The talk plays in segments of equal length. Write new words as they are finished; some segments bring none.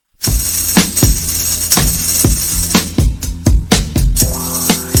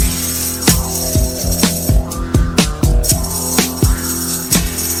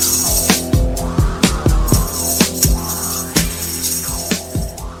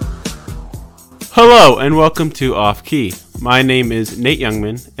Hello and welcome to Off Key. My name is Nate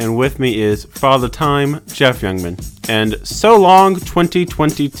Youngman, and with me is Father Time, Jeff Youngman, and so long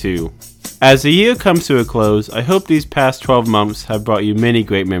 2022. As the year comes to a close, I hope these past 12 months have brought you many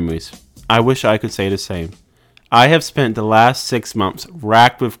great memories. I wish I could say the same. I have spent the last 6 months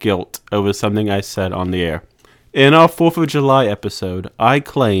racked with guilt over something I said on the air. In our 4th of July episode, I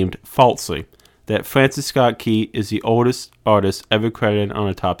claimed, falsely, that Francis Scott Key is the oldest artist ever credited on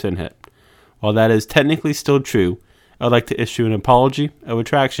a top 10 hit. While that is technically still true, I would like to issue an apology, a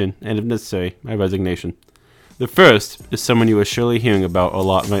retraction, and if necessary, my resignation. The first is someone you are surely hearing about a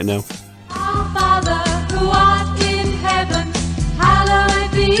lot right now. Our Father, who art in heaven,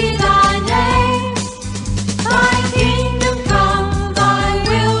 hallowed be thy name. Thy kingdom come, thy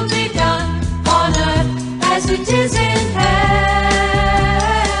will be done, on earth as it is in heaven.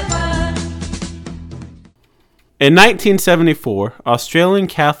 In 1974, Australian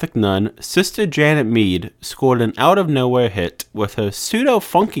Catholic nun Sister Janet Mead scored an out-of-nowhere hit with her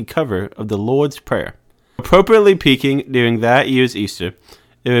pseudo-funky cover of the Lord's Prayer. Appropriately peaking during that year's Easter,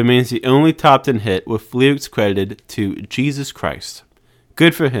 it remains the only top 10 hit with lyrics credited to Jesus Christ.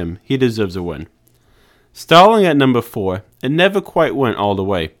 Good for him, he deserves a win. Stalling at number 4, it never quite went all the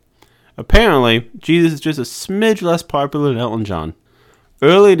way. Apparently, Jesus is just a smidge less popular than Elton John.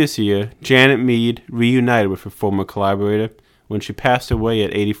 Early this year, Janet Mead reunited with her former collaborator when she passed away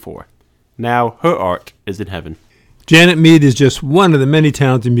at 84. Now, her art is in heaven. Janet Mead is just one of the many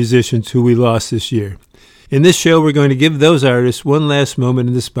talented musicians who we lost this year. In this show, we're going to give those artists one last moment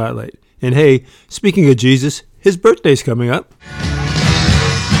in the spotlight. And hey, speaking of Jesus, his birthday's coming up. When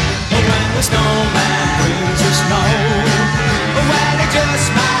the snowman brings the snow, well, he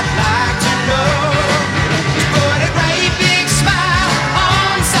just might like to know. He's put a great big smile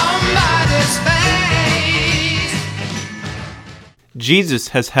on somebody's face. Jesus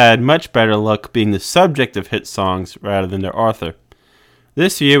has had much better luck being the subject of hit songs rather than their author.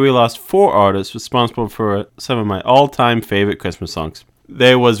 This year we lost 4 artists responsible for some of my all-time favorite Christmas songs.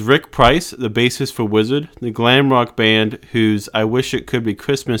 There was Rick Price, the bassist for Wizzard, the glam rock band whose I Wish It Could Be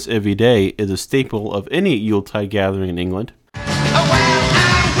Christmas Every Day is a staple of any Yuletide gathering in England. Oh, well,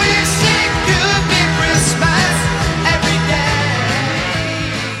 I wish it could be Christmas every day.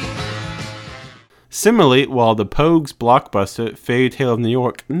 Similarly, while the Pogues' blockbuster Fairy Tale of New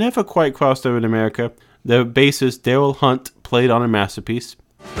York never quite crossed over to America, the bassist Daryl Hunt played on a masterpiece.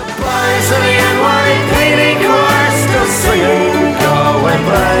 The boys of the NYPD chorus still singing Go and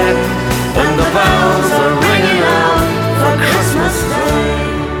Play, and the bells are ringing out for Christmas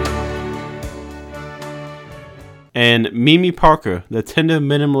Day. And Mimi Parker, the tender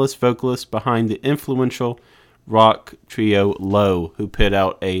minimalist vocalist behind the influential rock trio Low, who put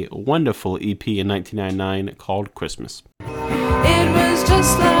out a wonderful EP in 1999 called Christmas. It was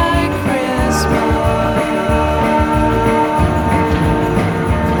just like Christmas.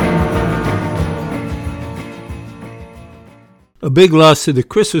 A big loss to the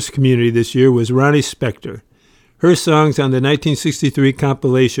Christmas community this year was Ronnie Spector. Her songs on the 1963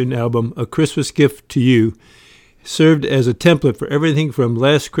 compilation album A Christmas Gift to You served as a template for everything from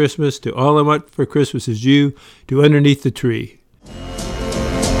Last Christmas to All I Want for Christmas Is You to Underneath the Tree.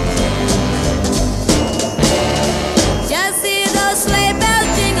 Just see those sleigh bells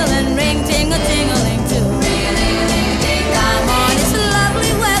jingling, ring, tingle, tingling too. Ring, ring, ring, ding, come on, it's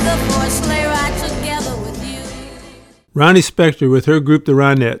lovely weather for a sleigh ride together with you. Ronnie Spector, with her group the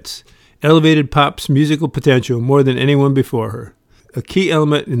Ronettes, elevated pop's musical potential more than anyone before her. A key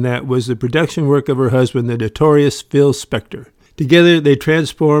element in that was the production work of her husband, the notorious Phil Spector. Together, they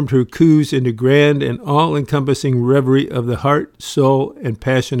transformed her coups into grand and all-encompassing reverie of the heart, soul, and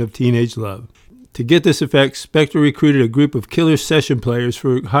passion of teenage love. To get this effect, Spector recruited a group of killer session players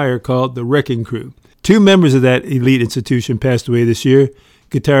for hire called the Wrecking Crew. 2 members of that elite institution passed away this year,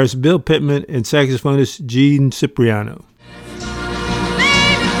 guitarist Bill Pittman and saxophonist Gene Cipriano.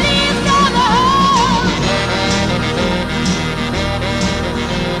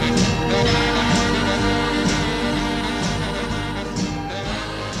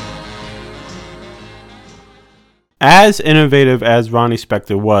 As innovative as Ronnie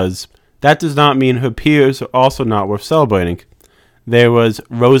Spector was, that does not mean her peers are also not worth celebrating. There was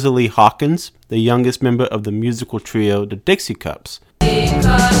Rosalie Hawkins, the youngest member of the musical trio the Dixie Cups.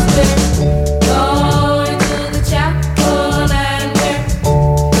 Because we're going to the chapel and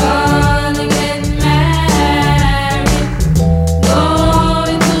we're gonna get married.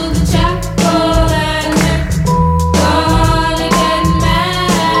 Going to the chapel and we're gonna get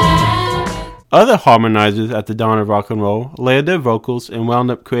married. Other harmonizers at the dawn of rock and roll layered their vocals and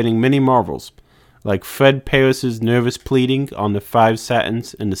wound up creating many marvels, like Fred Paris's nervous pleading on the 5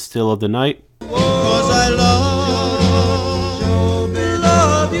 Satins in the Still of the Night. 'cause I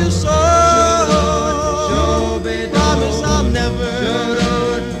love you so. Promise I'll never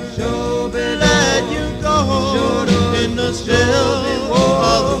let you go in the still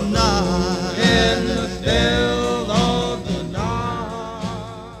of the night.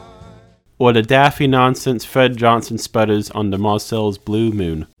 Or the daffy nonsense Fred Johnson sputters on the Marcel's Blue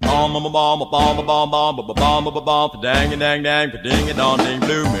Moon. Bomb, bomb, bomb, bomb, bomb, bomb, bomb, bomb, bomb, bomb, dang, dang, dang, ding, a dong, ding,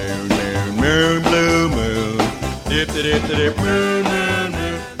 blue moon, moon, moon, blue moon, dip, dip, dip, moon, moon,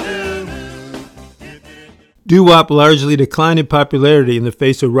 moon, blue moon. Doo-wop largely declined in popularity in the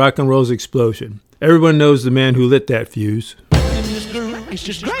face of rock and roll's explosion. Everyone knows the man who lit that fuse. It's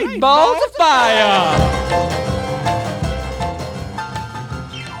just great balls of fire.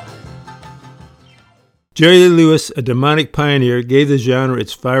 Jerry Lee Lewis, a demonic pioneer, gave the genre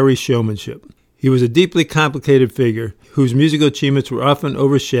its fiery showmanship. He was a deeply complicated figure whose musical achievements were often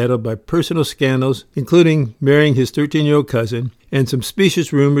overshadowed by personal scandals, including marrying his 13-year-old cousin and some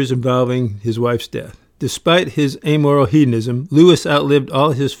specious rumors involving his wife's death. Despite his amoral hedonism, Lewis outlived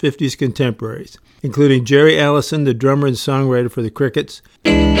all his 50s contemporaries, including Jerry Allison, the drummer and songwriter for the Crickets,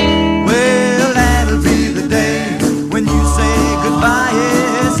 Well, that'll be the day when you say goodbye.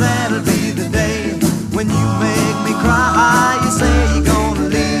 Yes, that'll be the day when you make me cry. You say you're gonna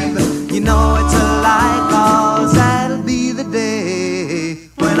leave, you know it's a lie, 'cause that'll be the day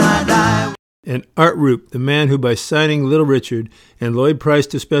when I die. and Art Roop, the man who, by signing Little Richard and Lloyd Price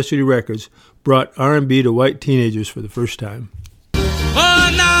to Specialty Records, brought R&B to white teenagers for the first time.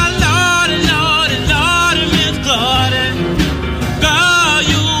 Oh, now, Lordy, Lordy, Lordy, Miss Claudia, girl,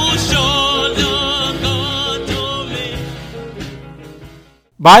 you sure look good to me.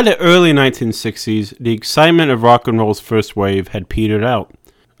 By the early 1960s, the excitement of rock and roll's first wave had petered out.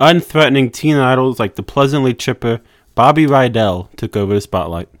 Unthreatening teen idols like the pleasantly chipper Bobby Rydell took over the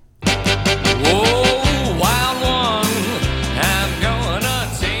spotlight. Oh, wild one, I'm gonna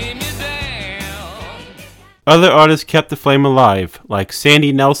tame you down. Other artists kept the flame alive, like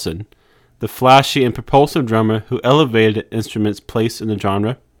Sandy Nelson, the flashy and propulsive drummer who elevated the instrument's place in the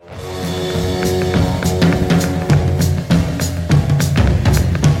genre.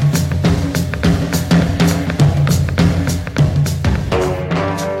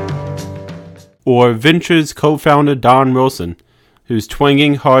 Or Venture's co-founder Don Wilson, whose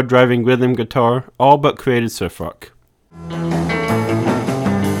twanging, hard-driving rhythm guitar all but created surf rock.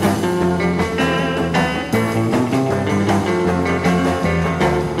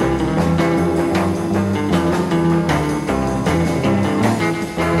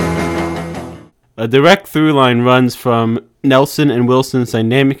 A direct through line runs from Nelson and Wilson's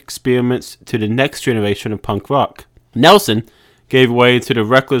dynamic experiments to the next generation of punk rock. Nelson gave way to the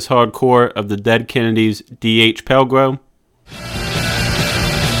reckless hardcore of the Dead Kennedys' D.H. Pelgro.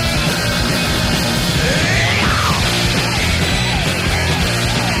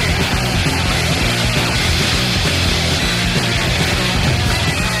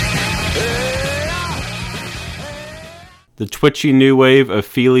 The twitchy new wave of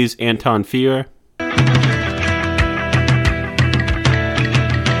Feely's Anton Fier.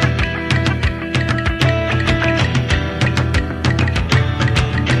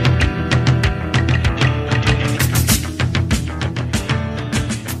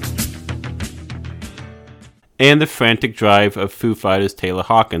 And the frantic drive of Foo Fighters' Taylor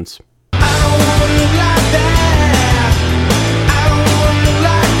Hawkins. I don't wanna look like that. I don't wanna look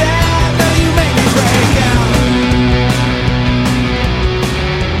like that. No, you make me break down.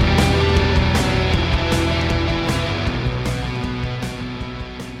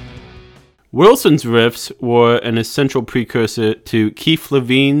 Wilson's riffs were an essential precursor to Keith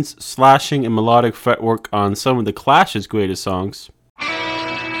Levine's slashing and melodic fretwork on some of the Clash's greatest songs.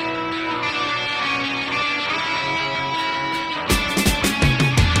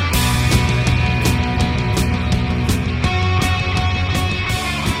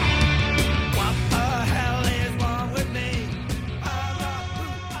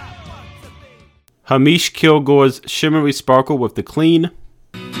 Hamish Kilgore's shimmery sparkle with the clean.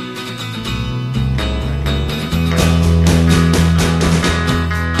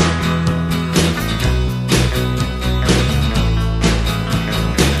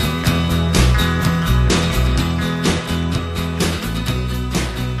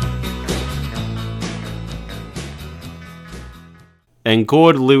 And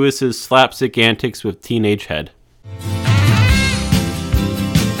Gord Lewis's slapstick antics with Teenage Head.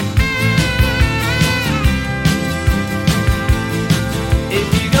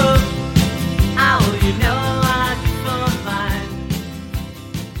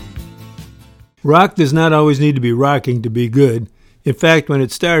 Rock does not always need to be rocking to be good. In fact, when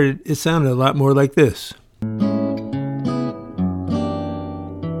it started, it sounded a lot more like this.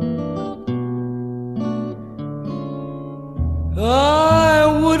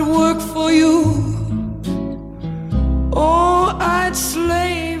 I would work for you. Oh, I'd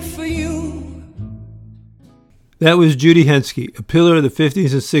slave for you. That was Judy Henske, a pillar of the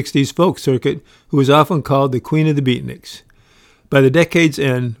 50s and 60s folk circuit who was often called the Queen of the Beatniks. By the decade's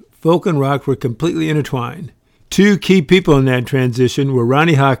end, folk and rock were completely intertwined. Two key people in that transition were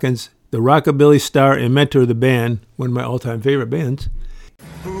Ronnie Hawkins, the rockabilly star and mentor of the band, one of my all-time favorite bands.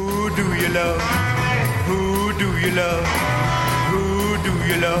 Who do you love? Who do you love? Who do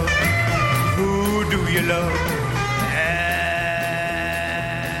you love? Who do you love?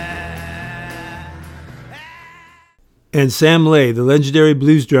 And Sam Lay, the legendary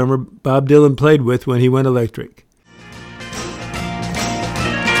blues drummer Bob Dylan played with when he went electric.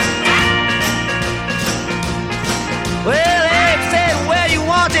 Well, Abe said, where you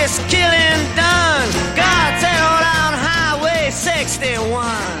want this killing done? God settled on Highway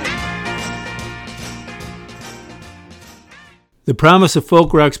 61. The promise of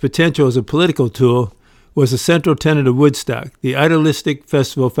folk rock's potential as a political tool was a central tenet of Woodstock, the idealistic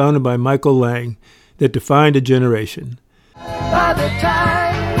festival founded by Michael Lang that defined a generation. By the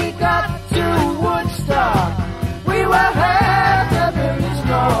time we got to Woodstock, we were half a million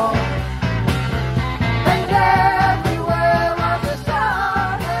strong. And everywhere was a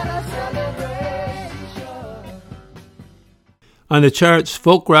sound and a celebration. On the charts,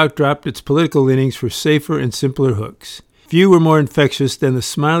 folk rock dropped its political leanings for safer and simpler hooks. Few were more infectious than the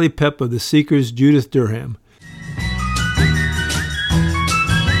smiley pep of the Seekers' Judith Durham.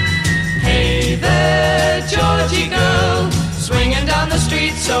 Hey there, Georgie girl, swinging down the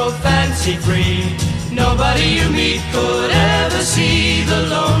street so fancy-free. Nobody you meet could ever see the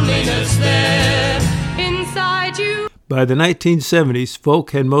loneliness there inside you. By the 1970s,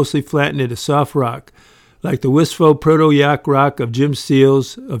 folk had mostly flattened into soft rock, like the wistful proto-yacht rock of Jim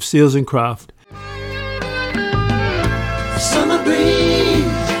Seals, of Seals and Croft. Summer breeze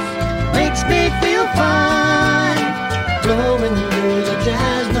makes me feel fine, blowing through the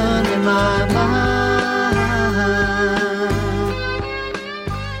jasmine in my mind.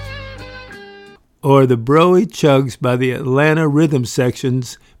 Or the Broy Chugs by the Atlanta Rhythm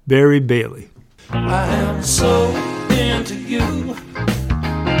Section's Barry Bailey. I am so into you,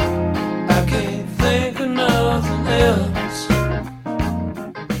 I can't think of nothing else.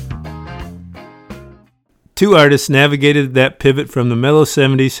 Two artists navigated that pivot from the mellow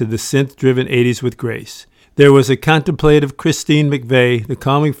 70s to the synth-driven 80s with grace. There was a contemplative Christine McVie, the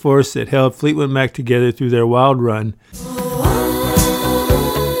calming force that held Fleetwood Mac together through their wild run.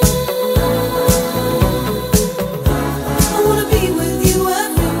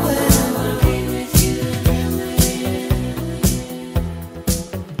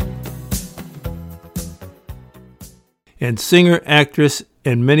 And singer, actress,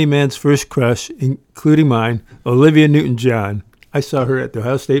 and many men's first crush, including mine, Olivia Newton-John. I saw her at the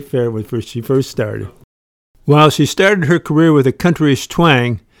Ohio State Fair when she first started. While she started her career with a countryish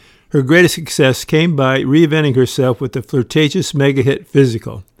twang, her greatest success came by reinventing herself with the flirtatious mega-hit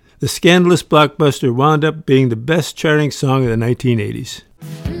Physical. The scandalous blockbuster wound up being the best charting song of the 1980s.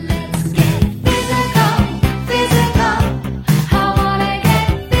 Let's get physical, physical. I wanna get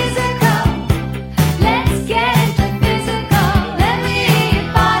physical. Let's get into physical. Let me hear your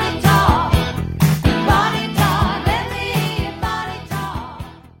body talk. Body talk. Let me hear your body talk.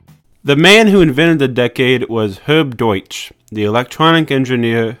 The man who invented the decade was Herb Deutsch, the electronic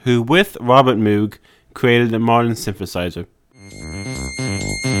engineer who, with Robert Moog, created the modern synthesizer.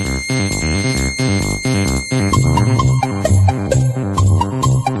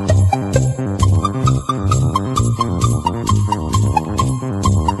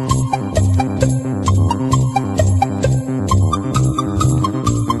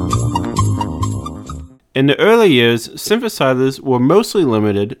 In the early years, synthesizers were mostly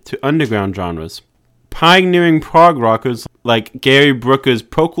limited to underground genres. Pioneering prog rockers like Gary Brooker's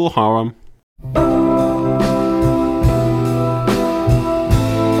Procol Harum,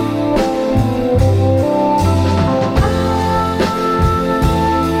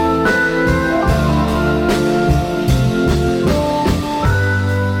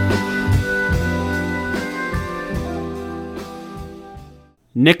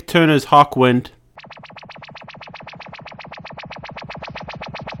 Nick Turner's Hawkwind,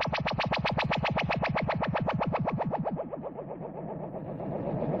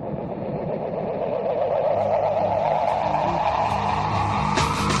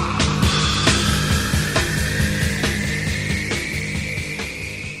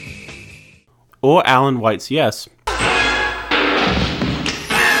 or Alan White's Yes.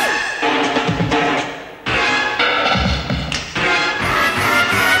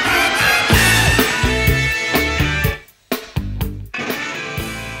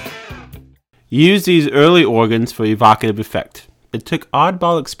 used these early organs for evocative effect. It took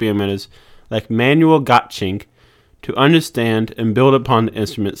oddball experimenters like Manuel Gottschalk to understand and build upon the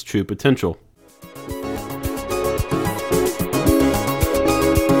instrument's true potential.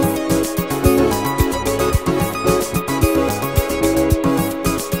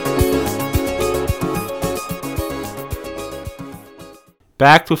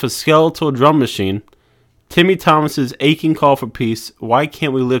 Backed with a skeletal drum machine, Timmy Thomas's aching call for peace, "Why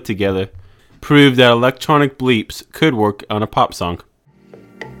Can't We Live Together?" proved that electronic bleeps could work on a pop song.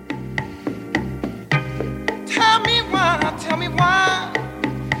 Tell me why,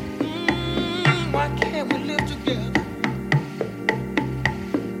 why can't we live together?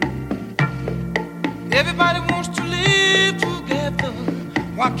 Everybody wants to live together.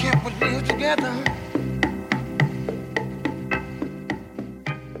 Why can't we live together?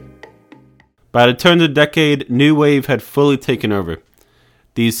 By the turn of the decade, New Wave had fully taken over.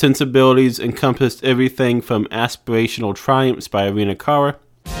 These sensibilities encompassed everything from aspirational triumphs by Irina Cara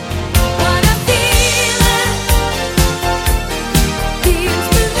What I'm feeling, feels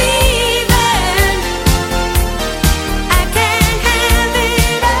believing. I can't have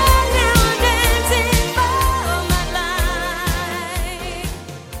it all now, dancing for my life.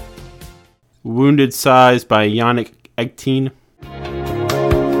 Wounded Sighs by Yannick Egtine,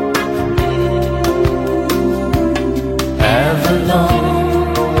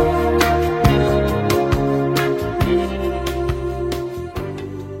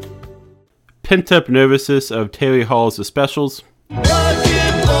 Pent Up Nervousness of Terry Hall's The Specials, Working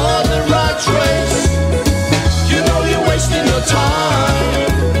on the right trace. You know you're wasting your time.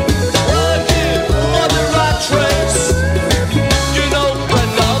 Working on the right trace. You know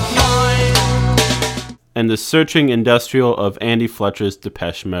we're not mine. and The Searching Industrial of Andy Fletcher's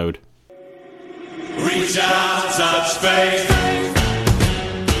Depeche Mode. Reach out, touch faith.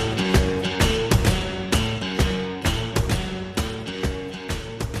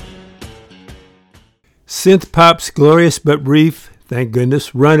 Synth pop's glorious but brief, thank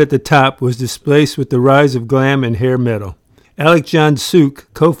goodness, run at the top was displaced with the rise of glam and hair metal. Alec John Suk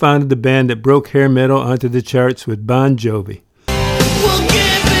co-founded the band that broke hair metal onto the charts with Bon Jovi. We'll give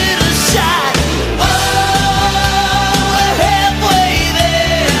it a shot. Oh, we're halfway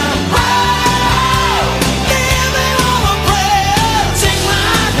there. Oh, give it all a prayer. Take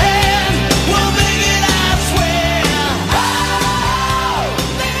my hand. We'll make it, I swear. Oh,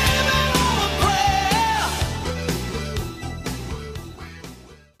 give it all a prayer.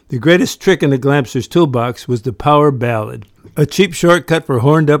 The greatest trick in the Glamsters' toolbox was the power ballad, a cheap shortcut for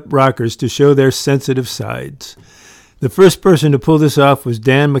horned-up rockers to show their sensitive sides. The first person to pull this off was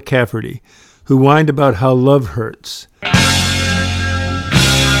Dan McCafferty, who whined about how love hurts.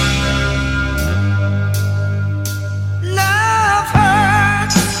 Love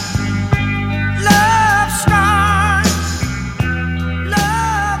hurts. Love scars.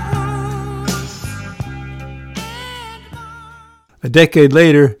 Love wounds. A decade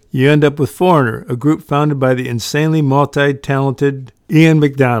later, you end up with Foreigner, a group founded by the insanely multi-talented Ian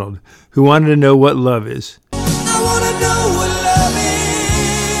MacDonald, who wanted to know what love is. I wanna know what love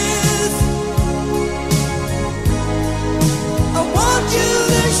is. I want you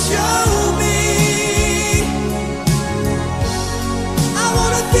to show me. I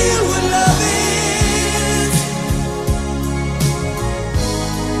wanna feel what love is.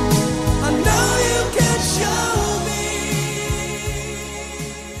 I know you can show me.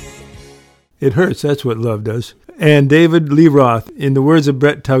 It hurts, that's what love does. And David Lee Roth, in the words of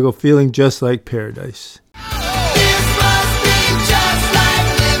Brett Tuggle, feeling just like paradise. This must be just like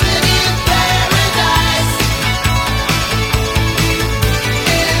living in paradise.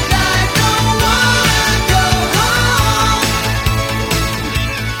 And I don't wanna go home.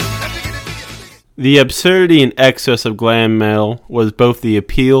 The absurdity and excess of glam metal was both the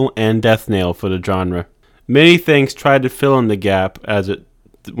appeal and death knell for the genre. Many things tried to fill in the gap as it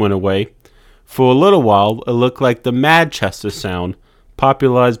went away. For a little while, it looked like the Manchester sound,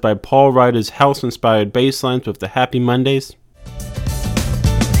 popularized by Paul Ryder's house-inspired bass lines with the Happy Mondays.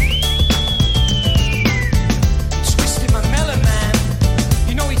 Twisted my melon, man.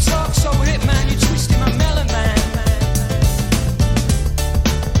 You know he talks so with it, man. You twisted my melon, man.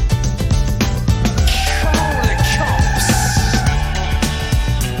 Holy cops.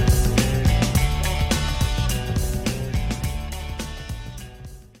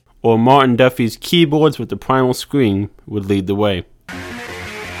 Or Martin Duffy's keyboards with the Primal Scream would lead the way. The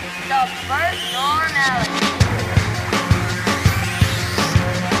first Northern Alley.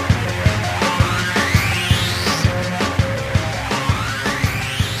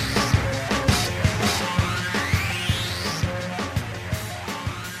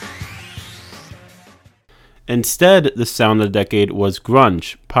 Instead, the sound of the decade was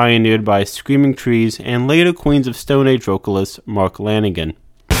grunge, pioneered by Screaming Trees and later Queens of Stone Age vocalist Mark Lanegan.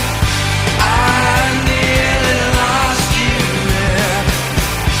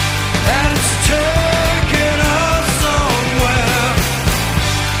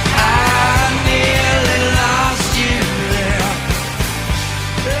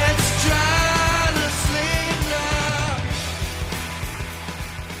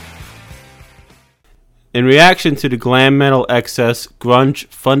 In reaction to the glam metal excess, grunge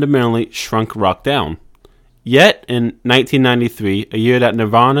fundamentally shrunk rock down. Yet, in 1993, a year that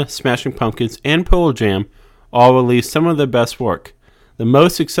Nirvana, Smashing Pumpkins, and Pearl Jam all released some of their best work, the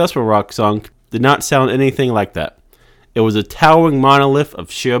most successful rock song did not sound anything like that. It was a towering monolith of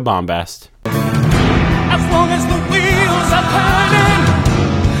sheer bombast. As long as the wheels are turning,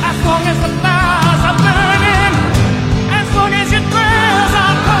 as long as the fires are burning, as long as your prayers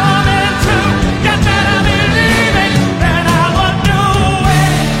are coming true, you better believe it, that I will do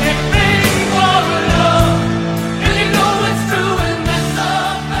anything for love. And you know it's true, and that's a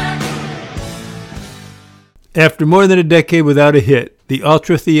fact. After more than a decade without a hit, the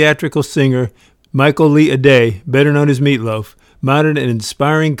ultra-theatrical singer Michael Lee Aday, better known as Meatloaf, mounted an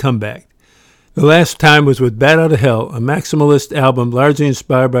inspiring comeback. The last time was with Bat Out of Hell, a maximalist album largely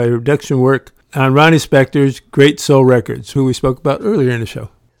inspired by production work on Ronnie Spector's Great Soul Records, who we spoke about earlier in the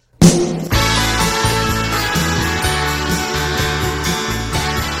show.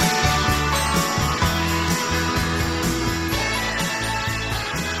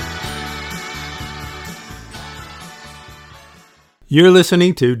 You're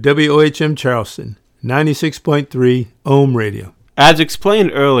listening to WOHM Charleston, 96.3 Ohm Radio. As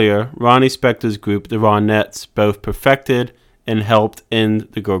explained earlier, Ronnie Spector's group, the Ronettes, both perfected and helped end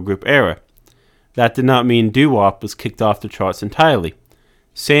the girl group era. That did not mean doo-wop was kicked off the charts entirely.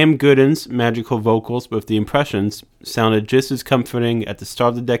 Sam Gooden's magical vocals with the Impressions sounded just as comforting at the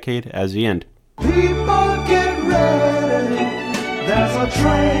start of the decade as the end. People get ready, there's a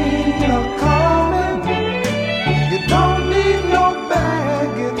train a-coming. You don't need no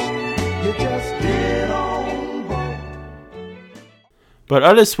baggage, you just get on board. But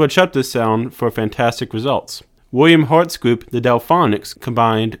others switched up the sound for fantastic results. William Hart's group, the Delphonics,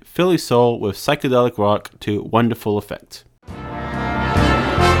 combined Philly soul with psychedelic rock to wonderful effect. Did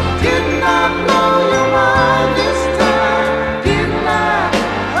not blow your mind this time, did not.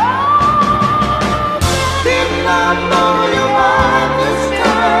 Did not blow your mind this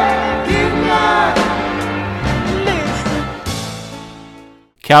time, did not. Listen.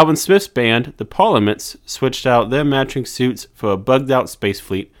 Calvin Smith's band, the Parliaments, switched out their matching suits for a bugged-out space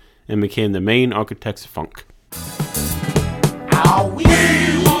fleet and became the main architects of funk. Ow, we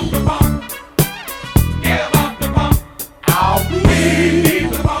want the bump. Give up the bump. Ow, we need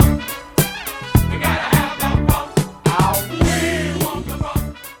the bump. We gotta have the bump. Ow, we want the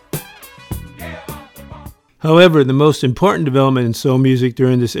bump. Give up the bump. However, the most important development in soul music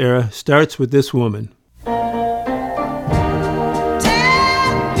during this era starts with this woman.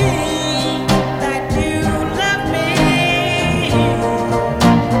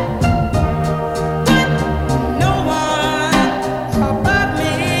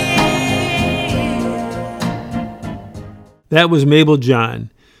 That was Mabel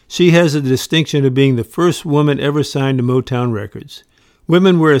John. She has the distinction of being the first woman ever signed to Motown Records.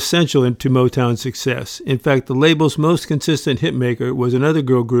 Women were essential to Motown's success. In fact, the label's most consistent hitmaker was another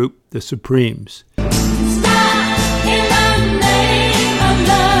girl group, the Supremes. Stop in the name of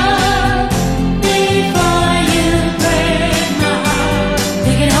love before you break my heart.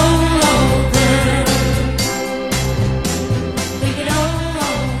 Think it all over. Think it all over.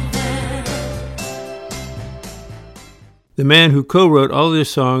 The man who co-wrote all their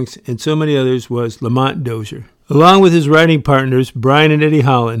songs and so many others was Lamont Dozier. Along with his writing partners, Brian and Eddie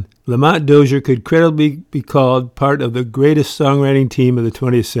Holland, Lamont Dozier could credibly be called part of the greatest songwriting team of the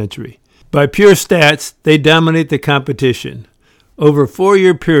 20th century. By pure stats, they dominate the competition. Over a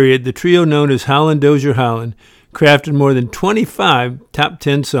 4-year period, the trio known as Holland Dozier Holland crafted more than 25 top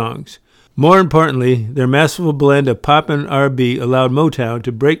 10 songs. More importantly, their masterful blend of pop and R&B allowed Motown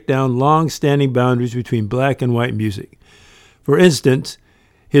to break down long-standing boundaries between black and white music. For instance,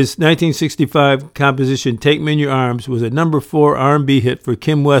 his 1965 composition Take Me in Your Arms was a number 4 R&B hit for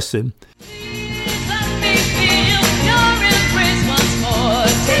Kim Weston. Let me feel your embrace once more.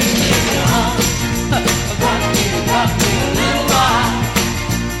 Take me in your arms. Rock me a little while.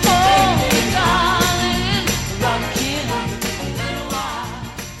 Oh, darling, rock me a little while.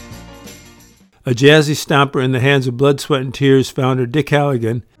 A jazzy stomper in the hands of Blood, Sweat, and Tears founder Dick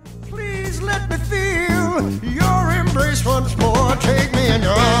Halligan. Please let me feel your embrace once more. Take me in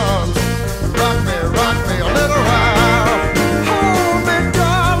your arms. Rock me a little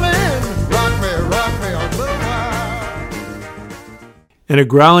and a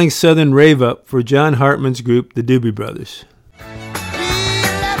growling southern rave-up for John Hartman's group, the Doobie Brothers.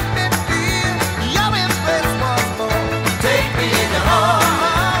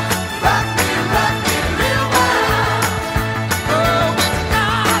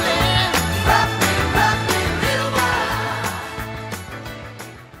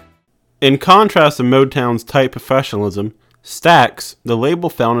 In contrast to Motown's tight professionalism, Stax, the label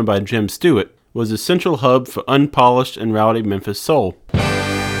founded by Jim Stewart, was a central hub for unpolished and rowdy Memphis soul.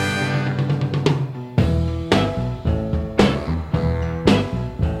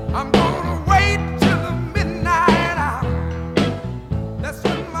 I'm gonna wait till the midnight hour. That's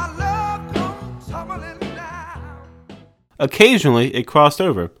when my love comes tumbling down. Occasionally, it crossed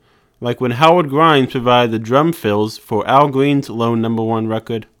over, like when Howard Grimes provided the drum fills for Al Green's lone #1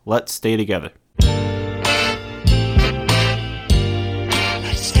 record, Let's Stay Together.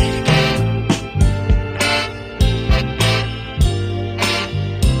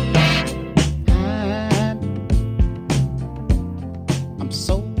 I'm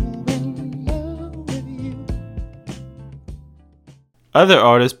so in love with you. Other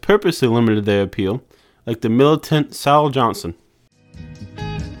artists purposely limited their appeal, like the militant Sal Johnson.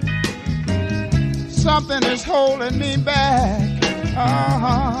 Something is holding me back.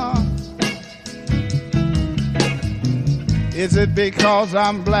 Is it because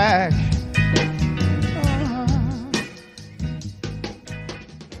I'm black?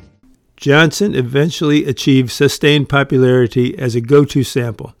 Johnson eventually achieved sustained popularity as a go-to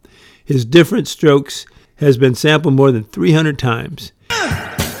sample. His Different Strokes has been sampled more than 300 times.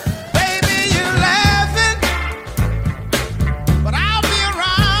 Baby, you're laughing, but I'll be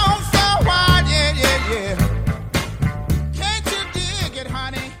around for a while, yeah. Can't you dig it,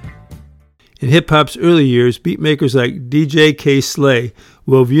 honey? In hip-hop's early years, beatmakers like DJ K. Slay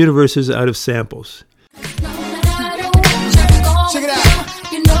wove universes out of samples. Check it out.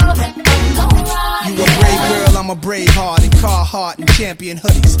 You a brave girl, I'm a brave heart, and Carhartt and Champion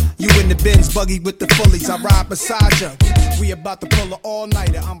hoodies. You in the Benz buggy with the fullies, I ride beside you. We about to pull an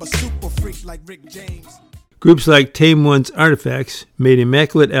all-nighter, I'm a super freak like Rick James. Groups like Tame One's Artifacts made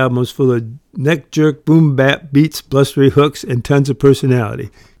immaculate albums full of neck-jerk, boom-bap beats, blustery hooks, and tons of personality.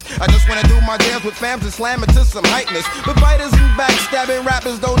 I just wanna do my dance with fams and slam it to some heightness. But fighters and backstabbing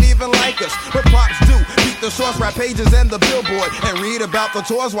rappers don't even like us. But props do, beat the source rap pages and the billboard, and read about the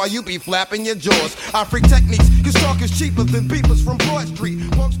tours while you be flapping your jaws. Our freak techniques, cause talk is cheaper than beepers from Broad Street.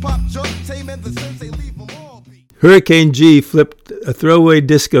 Punks pop, jerk, tame and the sense, they leave them all beat. Hurricane G flipped a throwaway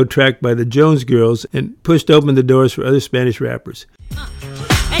disco track by the Jones Girls and pushed open the doors for other Spanish rappers.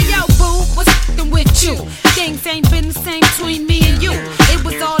 Hey yo, boo, what's f***ing with you? Things ain't been the same between me and you. It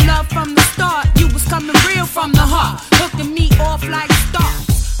was all love from the start. You was coming real from the heart, hooking me off like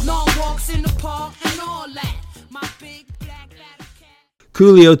stars. Long walks in the park and all that. My big black ladder cat.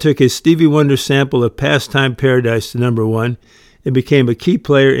 Coolio took his Stevie Wonder sample of Pastime Paradise to #1 and became a key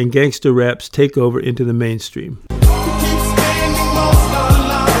player in gangster rap's takeover into the mainstream.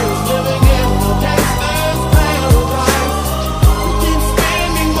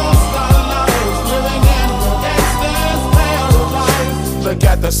 Look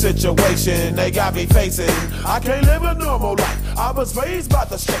at the situation they got me facing. I can't live a normal life. I was raised by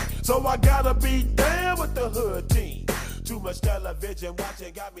the street, so I gotta be down with the hood team. Too much television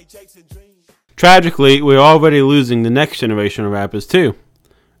watching got me chasing dreams. Tragically, we're already losing the next generation of rappers too.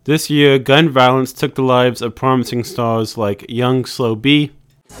 This year, gun violence took the lives of promising stars like Young Slow B,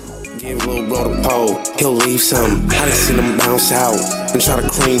 Give little bro the pole, he'll leave some. I done seen him bounce out and try to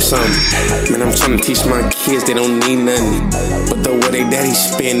cream some. Man, I'm trying to teach my kids they don't need nothing, but the way they daddy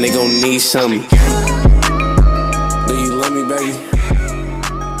spin, they gon' need something. Do you love me, baby?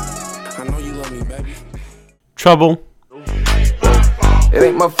 I know you love me, baby. Trouble, It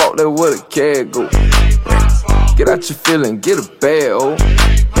ain't my fault that where the cat go. Get out your feeling, get a bag, oh.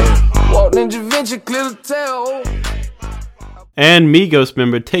 Walk Ninja Venture, clear the tail, oh. and Migos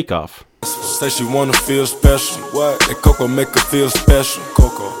member Takeoff. Say she wanna feel special. What? That Coco make her feel special.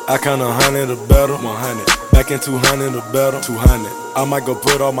 Coco. I count 100 or better. 100. Back in 200 or better. 200. I might go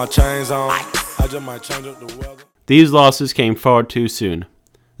put all my chains on. I just might change up the weather. These losses came far too soon.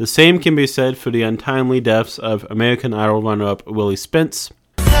 The same can be said for the untimely deaths of American Idol runner-up Willie Spence,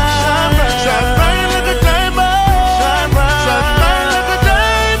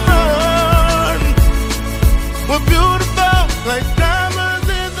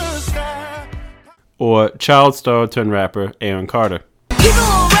 or child star turned rapper Aaron Carter. People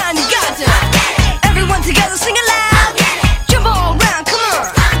all around, you got to. Everyone together, sing aloud. Jump all around, come on.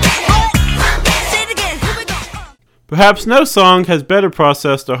 Say it again, here we go. Perhaps no song has better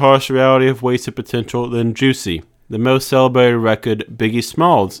processed the harsh reality of wasted potential than Juicy, The most celebrated record Biggie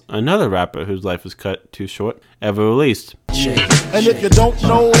Smalls, another rapper whose life was cut too short, ever released. And if you don't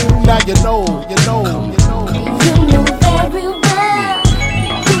know, now you know, you know, you know. You know very well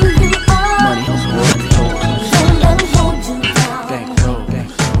who you are. Don't let 'em hold you down.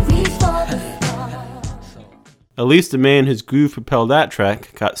 Reach for the stars. At least the man whose groove propelled that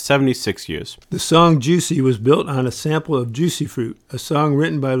track got 76 years. The song Juicy was built on a sample of Juicy Fruit, a song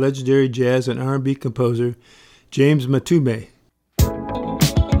written by legendary jazz and R&B composer James Matume.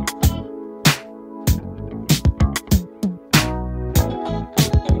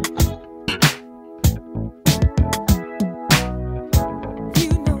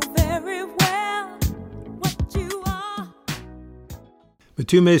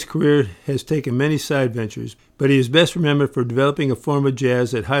 Matume's career has taken many side ventures, but he is best remembered for developing a form of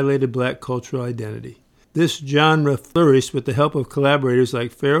jazz that highlighted black cultural identity. This genre flourished with the help of collaborators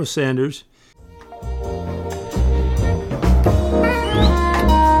like Pharoah Sanders,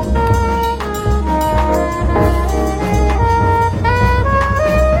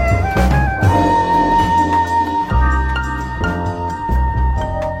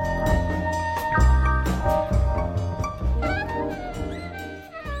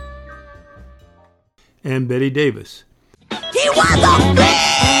 and Betty Davis. He was a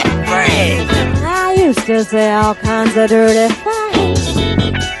big freak. I used to say all kinds of dirty things.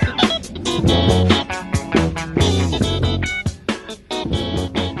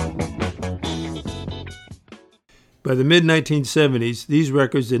 By the mid-1970s, these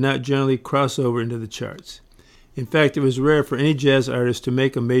records did not generally cross over into the charts. In fact, it was rare for any jazz artist to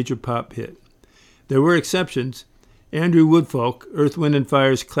make a major pop hit. There were exceptions. Andrew Woodfolk, Earth, Wind &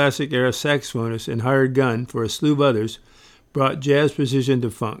 Fire's classic-era saxophonist and hired gun for a slew of others, brought jazz precision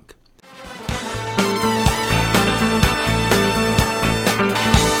to funk.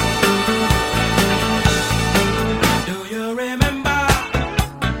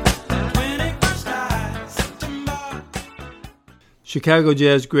 Chicago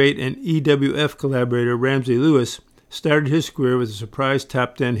jazz great and EWF collaborator Ramsey Lewis started his career with a surprise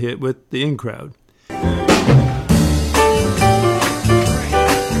top 10 hit with The In Crowd.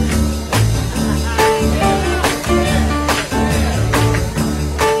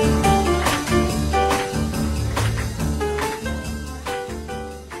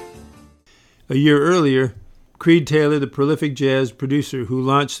 A year earlier, Creed Taylor, the prolific jazz producer who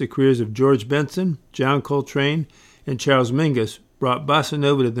launched the careers of George Benson, John Coltrane, and Charles Mingus, brought bossa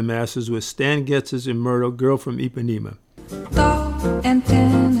nova to the masses with Stan Getz's immortal Girl from Ipanema. Tall and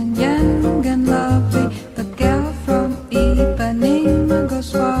thin and young and lovely, the girl from Ipanema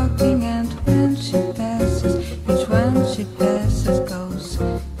goes walking, and when she passes, each one she passes goes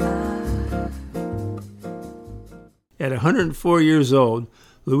by. At 104 years old,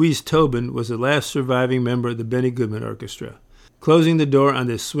 Louise Tobin was the last surviving member of the Benny Goodman Orchestra, closing the door on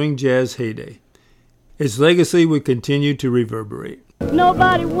this swing jazz heyday. Its legacy would continue to reverberate.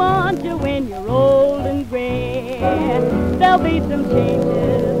 Nobody wants you when you're old and gray. There'll be some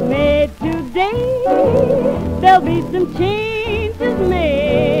changes made today. There'll be some changes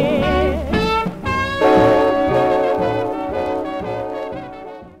made.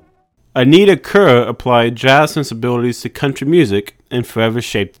 Anita Kerr applied jazz sensibilities to country music and forever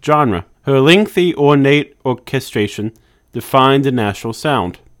shaped the genre. Her lengthy, ornate orchestration defined the national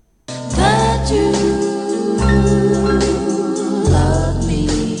sound. That you love me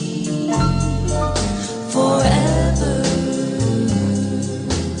forever.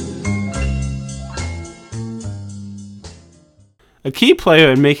 A key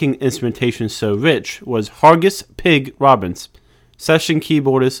player in making instrumentation so rich was Hargus Pig Robbins, session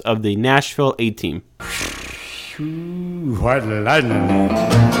keyboardist of the Nashville A-Team. What lightning!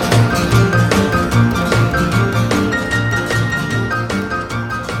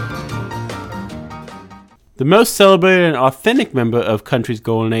 The most celebrated and authentic member of country's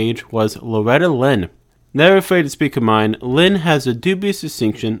golden age was Loretta Lynn. Never afraid to speak her mind, Lynn has the dubious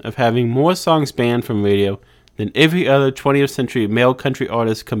distinction of having more songs banned from radio than every other 20th century male country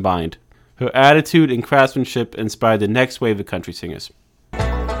artist combined. Her attitude and craftsmanship inspired the next wave of country singers.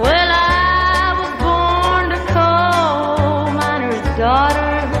 Well, I was born a coal miner's daughter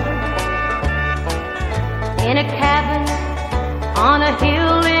in a cabin on a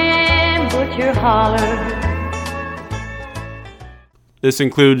hill in Butcher Holler. This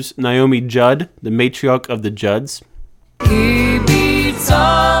includes Naomi Judd, the matriarch of the Judds. He beats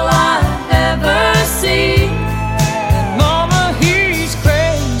all I ever see. And mama, he's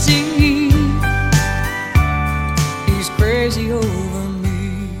crazy. He's crazy over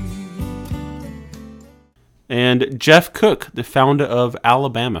me. And Jeff Cook, the founder of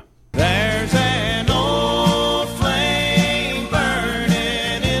Alabama. There's an old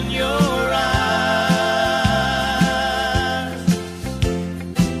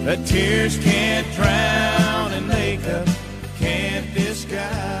Tears can't drown and makeup can't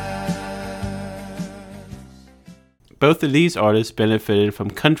disguise. Both of these artists benefited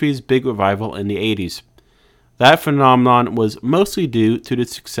from country's big revival in the 80s. That phenomenon was mostly due to the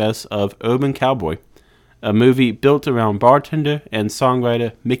success of Urban Cowboy, a movie built around bartender and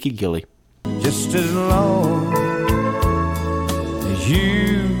songwriter Mickey Gilley. Just as long as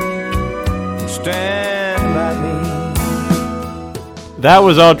you stand by me. That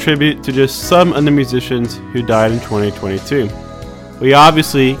was all tribute to just some of the musicians who died in 2022. We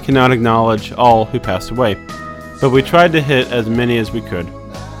obviously cannot acknowledge all who passed away, but we tried to hit as many as we could.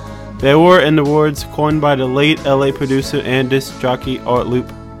 There were, in the words coined by the late LA producer and disc jockey Art Loop,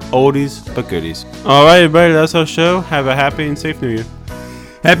 oldies but goodies. Alright everybody, that's our show. Have a happy and safe New Year.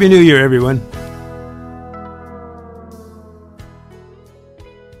 Happy New Year, everyone.